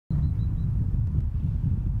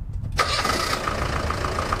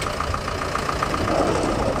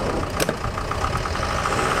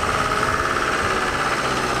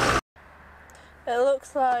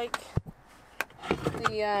looks like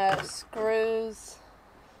the screws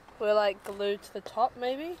were like glued to the top,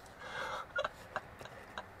 maybe.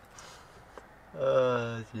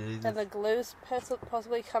 Oh, Jesus. And the glue's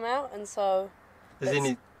possibly come out, and so... Is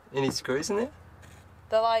there any screws in there?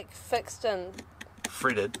 They're like fixed and...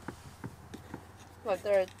 Threaded? Like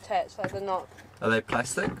they're attached, like they're not... Are they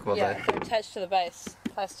plastic? Or yeah, they're attached to the base,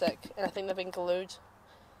 plastic, and I think they've been glued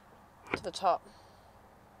to the top.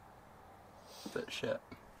 Bit shit.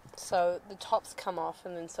 So the tops come off,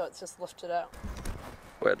 and then so it's just lifted out.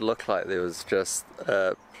 Well, it looked like there was just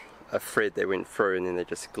a thread that went through and then they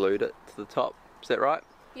just glued it to the top. Is that right?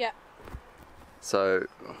 Yeah. So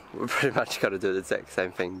we've pretty much got to do the exact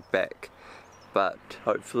same thing back, but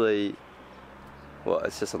hopefully, well,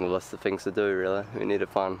 it's just on the list of things to do really. We need to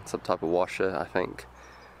find some type of washer, I think,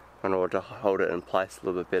 in order to hold it in place a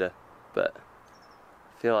little bit better, but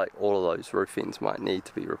I feel like all of those roof ends might need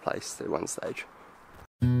to be replaced at one stage.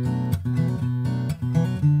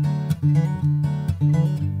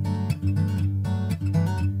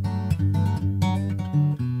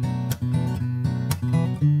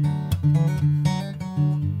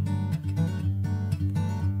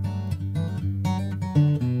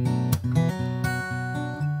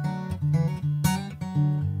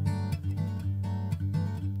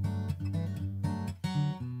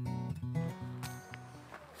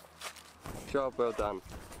 Job well done.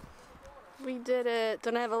 We did it.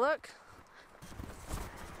 Don't I have a look?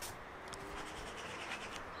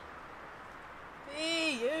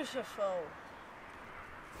 Beautiful.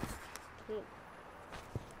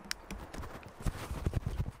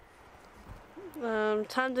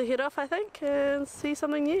 Time to head off, I think, and see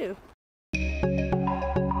something new.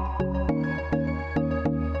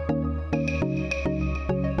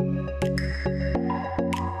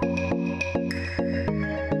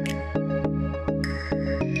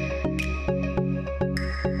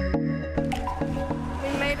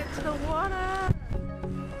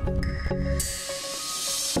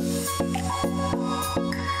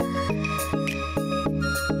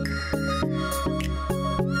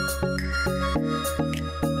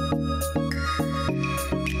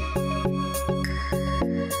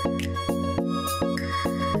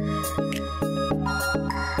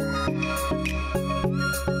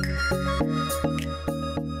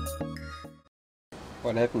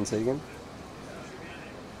 What happened, Tegan?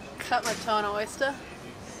 Cut my toe on an oyster.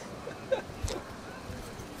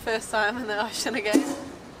 First time in the ocean again.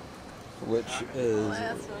 Which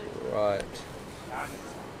is right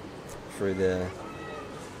through there.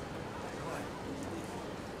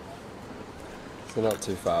 So not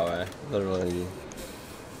too far away, literally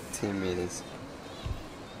 10 meters.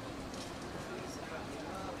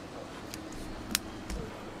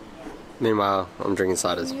 Meanwhile, I'm drinking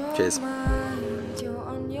ciders. Cheers.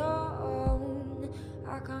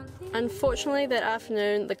 Unfortunately, that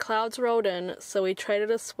afternoon the clouds rolled in, so we traded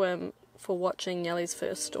a swim for watching Nelly's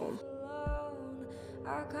first storm.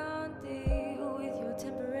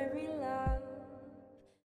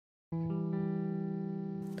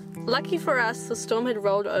 Lucky for us, the storm had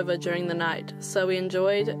rolled over during the night, so we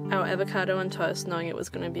enjoyed our avocado and toast knowing it was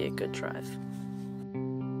going to be a good drive.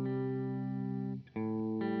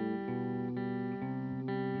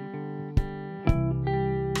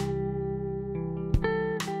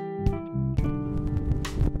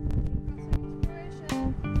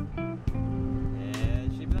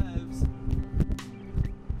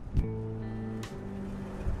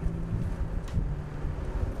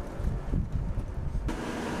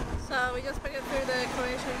 So we just put it through the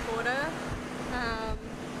Croatian border.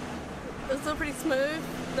 It was still pretty smooth.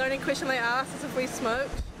 The only question they asked is if we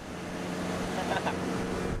smoked.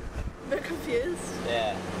 A bit confused.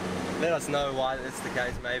 Yeah. Let us know why that's the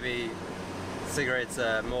case. Maybe cigarettes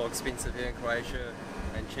are more expensive here in Croatia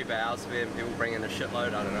and cheaper elsewhere and people bring in a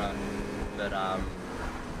shitload, I don't know. But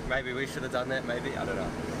maybe we should have done that, maybe, I don't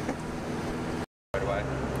know. Straight away.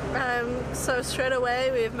 So straight away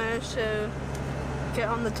we've managed to get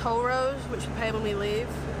on the toll road, which we pay when we leave.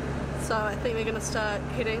 So I think we're going to start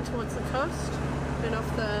heading towards the coast, and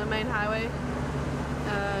off the main highway.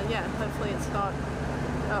 Yeah, hopefully it's not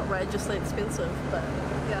outrageously expensive, but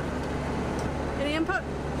yeah. Any input?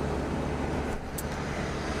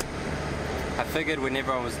 I figured when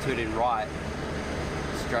everyone was turning right,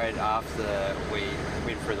 straight after we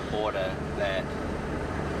went through the border, that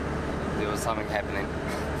there was something happening.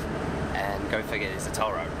 And go figure, there's a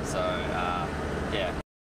toll road. So, yeah.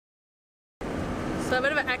 So a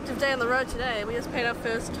bit of an active day on the road today. We just paid our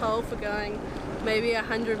first toll for going maybe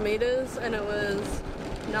 100 meters, and it was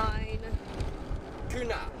 9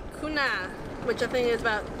 kuna, which I think is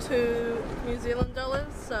about $2 New Zealand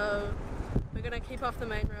dollars. So we're We're gonna keep off the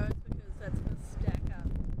main road because that's gonna stack up.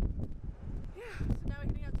 Yeah, so now we're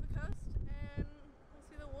heading out to the coast and we'll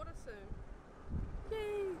see the water soon.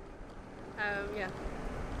 Yay! Yeah.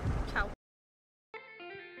 Ciao.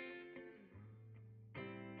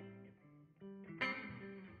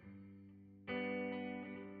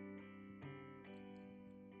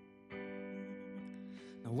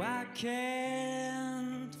 No, I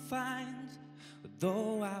can't find,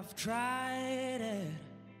 though I've tried it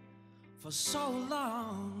for so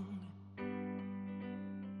long,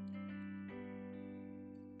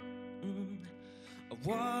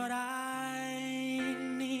 what I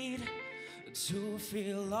need to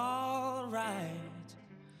feel alright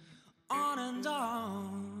on and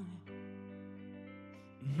on.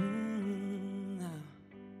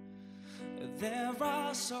 There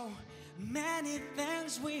are so many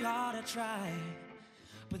things we ought to try,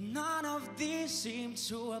 but none of these seem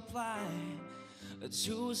to apply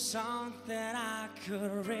to something I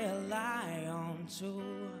could rely on to.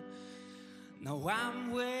 Now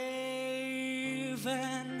I'm waving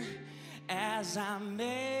as I'm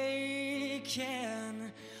making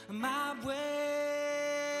my way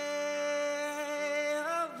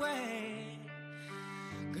away,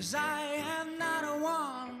 'cause I am not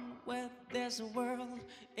one with this world.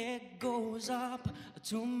 It goes up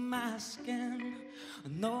to my skin,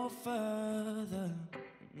 no further,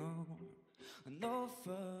 no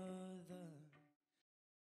further.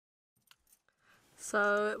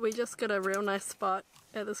 So we just got a real nice spot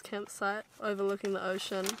at this campsite overlooking the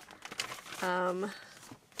ocean.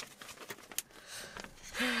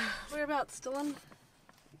 Whereabouts, Dylan?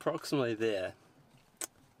 Approximately there.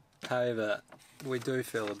 However, we do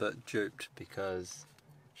feel a bit duped because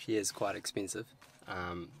she is quite expensive.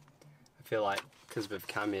 I feel like because we've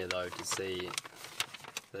come here though to see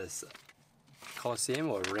this Coliseum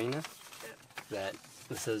or arena, that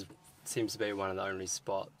this seems to be one of the only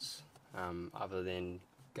spots other than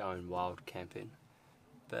going wild camping.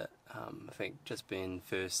 But I think just being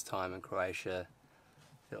first time in Croatia,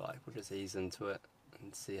 I feel like we'll just ease into it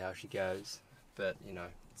and see how she goes. But you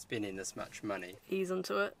know, spending this much money, ease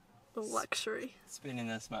into it, the luxury. Spending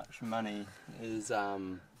this much money is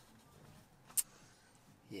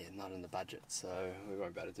yeah, not in the budget, so we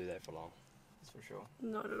won't be able to do that for long, that's for sure.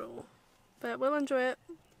 Not at all. But we'll enjoy it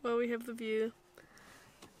while we have the view.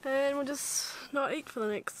 And we'll just not eat for the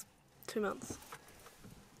next 2 months.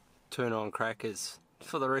 Turn on crackers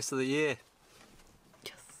for the rest of the year.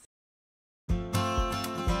 Yes.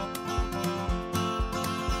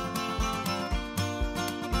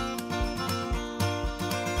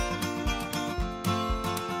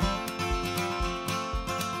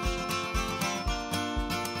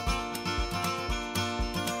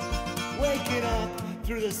 Waking up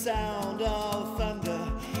through the sound of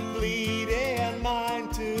thunder, bleeding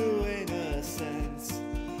mind to innocence.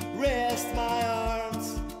 Rest my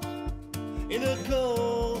arms in the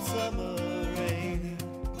cold summer rain.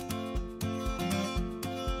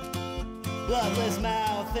 Bloodless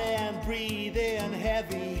mouth and breathing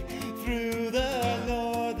heavy through the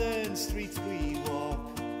northern streets we walk.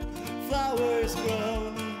 Flowers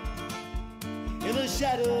grown in the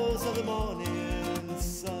shadows of the morning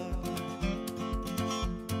sun.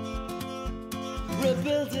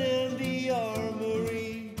 Rebuilding the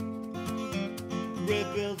armory,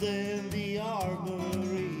 rebuilding the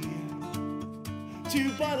armory,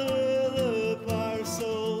 to bottle up our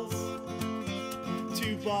souls,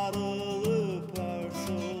 to bottle up our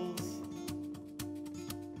souls.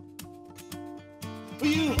 Will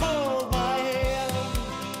you hold my hand?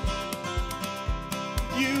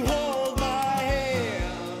 You hold my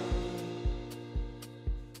hand.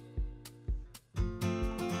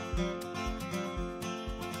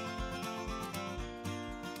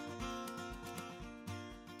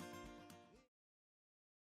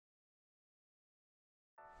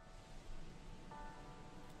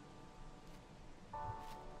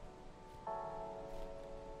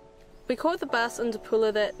 We caught the bus into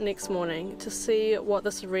Pula that next morning to see what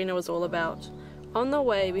this arena was all about. On the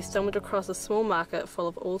way, we stumbled across a small market full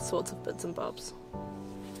of all sorts of bits and bobs.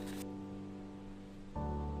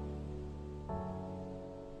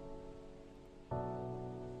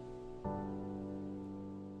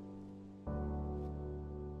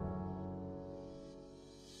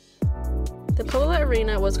 The Pula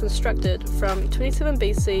arena was constructed from 27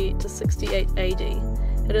 BC to 68 AD.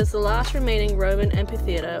 It is the last remaining Roman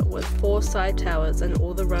amphitheatre with 4 side towers and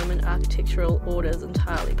all the Roman architectural orders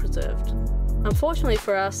entirely preserved. Unfortunately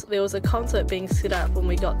for us, there was a concert being set up when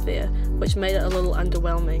we got there, which made it a little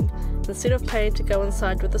underwhelming. Instead of paying to go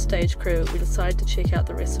inside with the stage crew, we decided to check out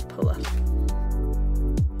the rest of Pula.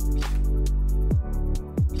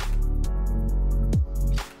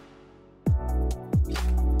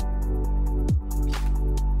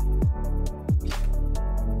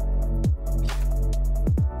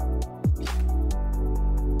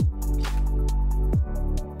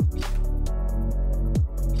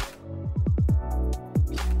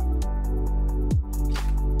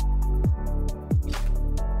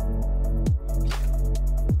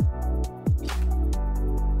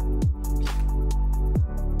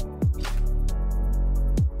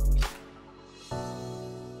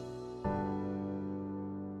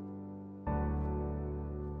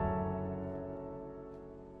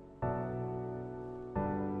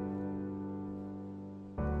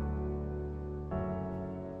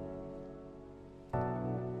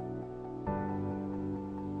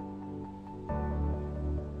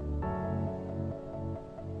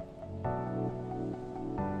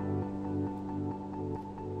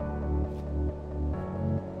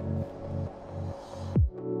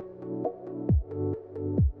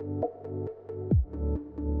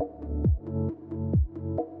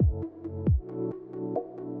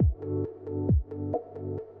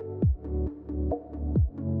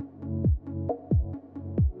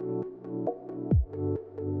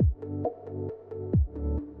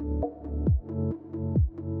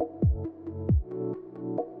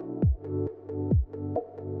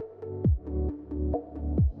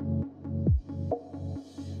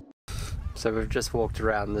 So we've just walked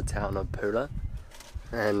around the town of Pula,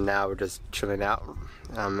 and now we're just chilling out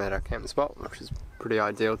at our camp spot, which is pretty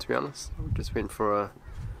ideal to be honest. We just went for a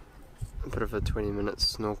bit of a 20-minute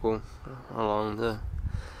snorkel along the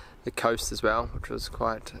coast as well, which was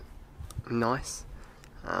quite nice.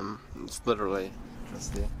 It's literally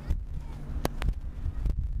just there.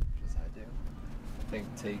 Which is ideal. I think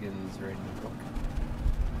Tegan's reading a book.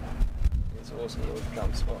 There's also a little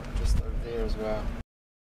jump spot just over there as well.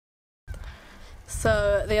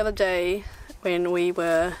 So the other day when we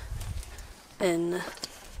were still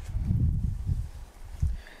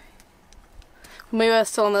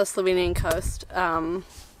on the Slovenian coast,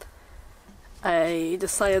 I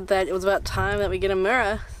decided that it was about time that we get a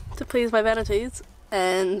mirror to please my vanities,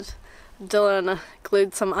 and Dylan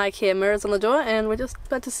glued some IKEA mirrors on the door and we're just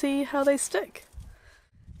about to see how they stick.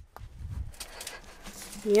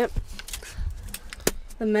 Yep.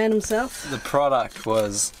 The man himself. The product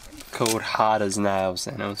was called Hard as Nails,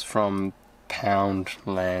 and it was from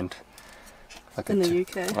Poundland, like in the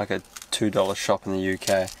UK. Like a $2 shop in the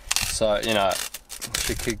UK. So, you know,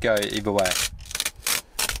 it could go either way.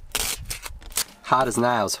 Hard as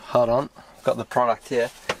Nails. Hold on, I've got the product here.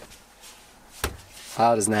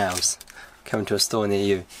 Hard as Nails. Coming to a store near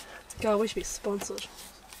you. God, we should be sponsored.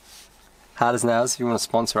 Hard as Nails, if you want to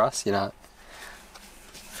sponsor us, you know,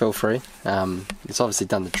 feel free. It's obviously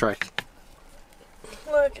done the trick.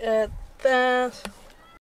 Look at that.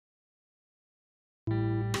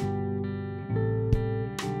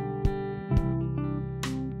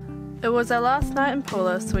 It was our last night in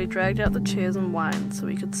Pula, so we dragged out the chairs and wine so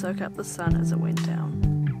we could soak up the sun as it went down.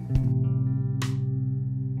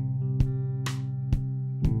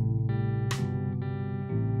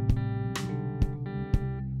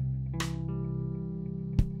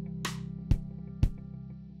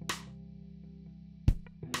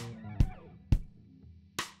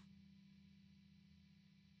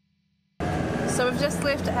 So we've just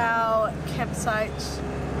left our campsite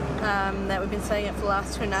that we've been staying at for the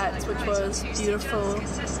last 2 nights, which was beautiful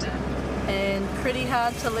and pretty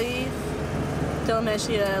hard to leave. Dylan managed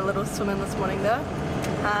to get a little swim in this morning though.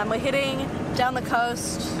 We're heading down the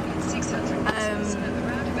coast,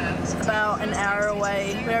 about an hour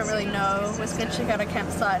away. We don't really know. We're just going to check out our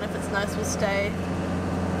campsite, and if it's nice we'll stay,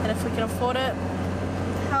 and if we can afford it,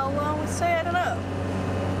 how long we'll stay, I don't know.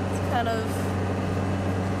 It's kind of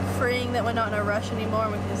freeing that we're not in a rush anymore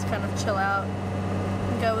and we can just kind of chill out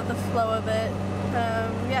and go with the flow of it.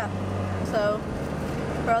 Yeah, so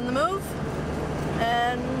we're on the move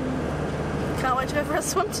and can't wait to go for a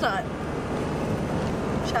swim tonight.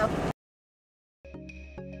 Ciao.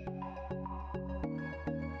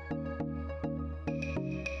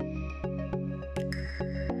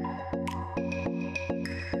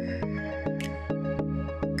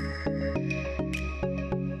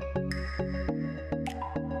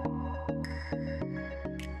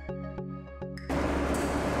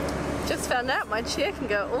 Just found out my chair can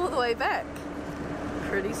go all the way back.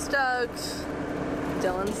 Pretty stoked.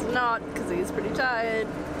 Dylan's not, because he's pretty tired.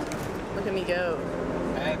 Look at me go.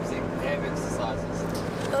 Ab exercises.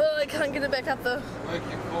 Oh, I can't get it back up though. Work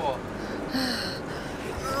your core.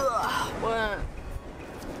 1,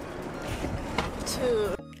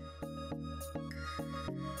 2.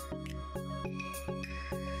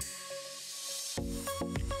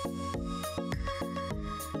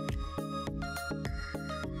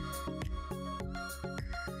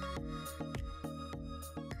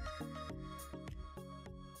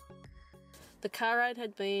 The car ride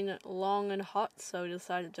had been long and hot, so we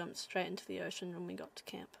decided to jump straight into the ocean when we got to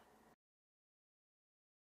camp.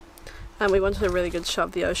 And we wanted a really good shot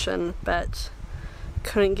of the ocean, but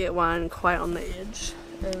couldn't get one quite on the edge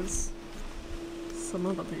as some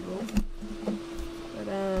other people. But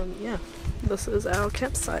yeah, this is our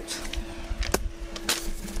campsite.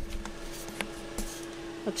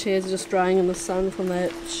 Our chairs are just drying in the sun from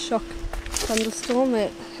that shock thunderstorm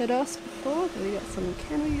that hit us before. We got some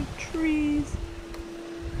canopy of trees.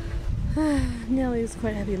 Nelly is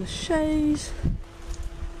quite happy in the shade.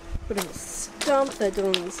 Bit of a stump that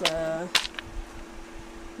Dylan's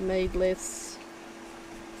made less.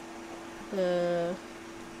 I'm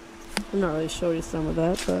not really sure what he's done with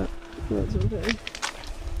that, but that's okay.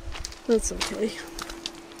 That's okay.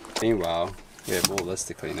 Meanwhile, we have all this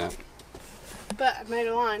to clean up. But I made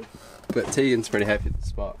a line. But Tegan's pretty happy with the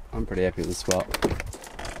spot. I'm pretty happy with the spot.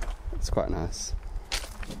 It's quite nice.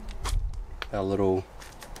 Our little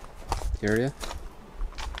area.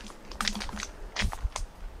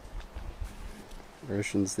 The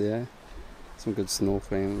ocean's there. Some good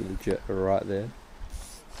snorkeling, legit right there.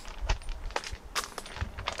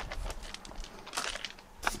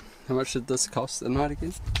 How much did this cost a night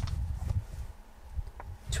again?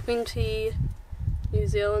 20 New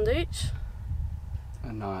Zealand each.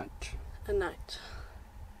 A night. A night.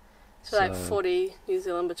 So like 40 New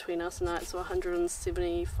Zealand between us a night, so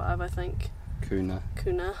 175 I think. Kuna.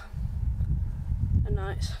 A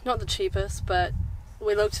night. Not the cheapest, but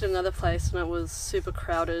we looked at another place and it was super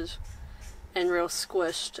crowded and real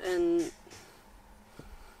squished, and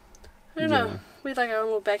I don't know. We have like our own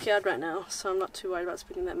little backyard right now, so I'm not too worried about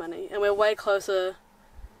spending that money. And we're way closer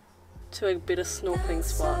to a better snorkeling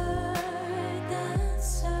spot.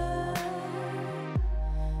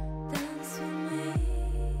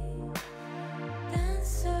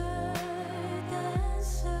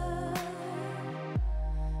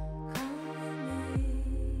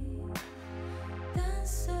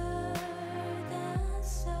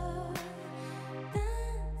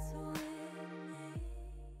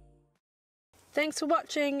 Thanks for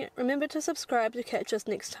watching. Remember to subscribe to catch us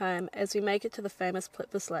next time as we make it to the famous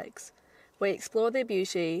Plitvice Lakes. We explore their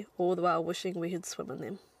beauty, all the while wishing we could swim in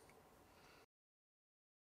them.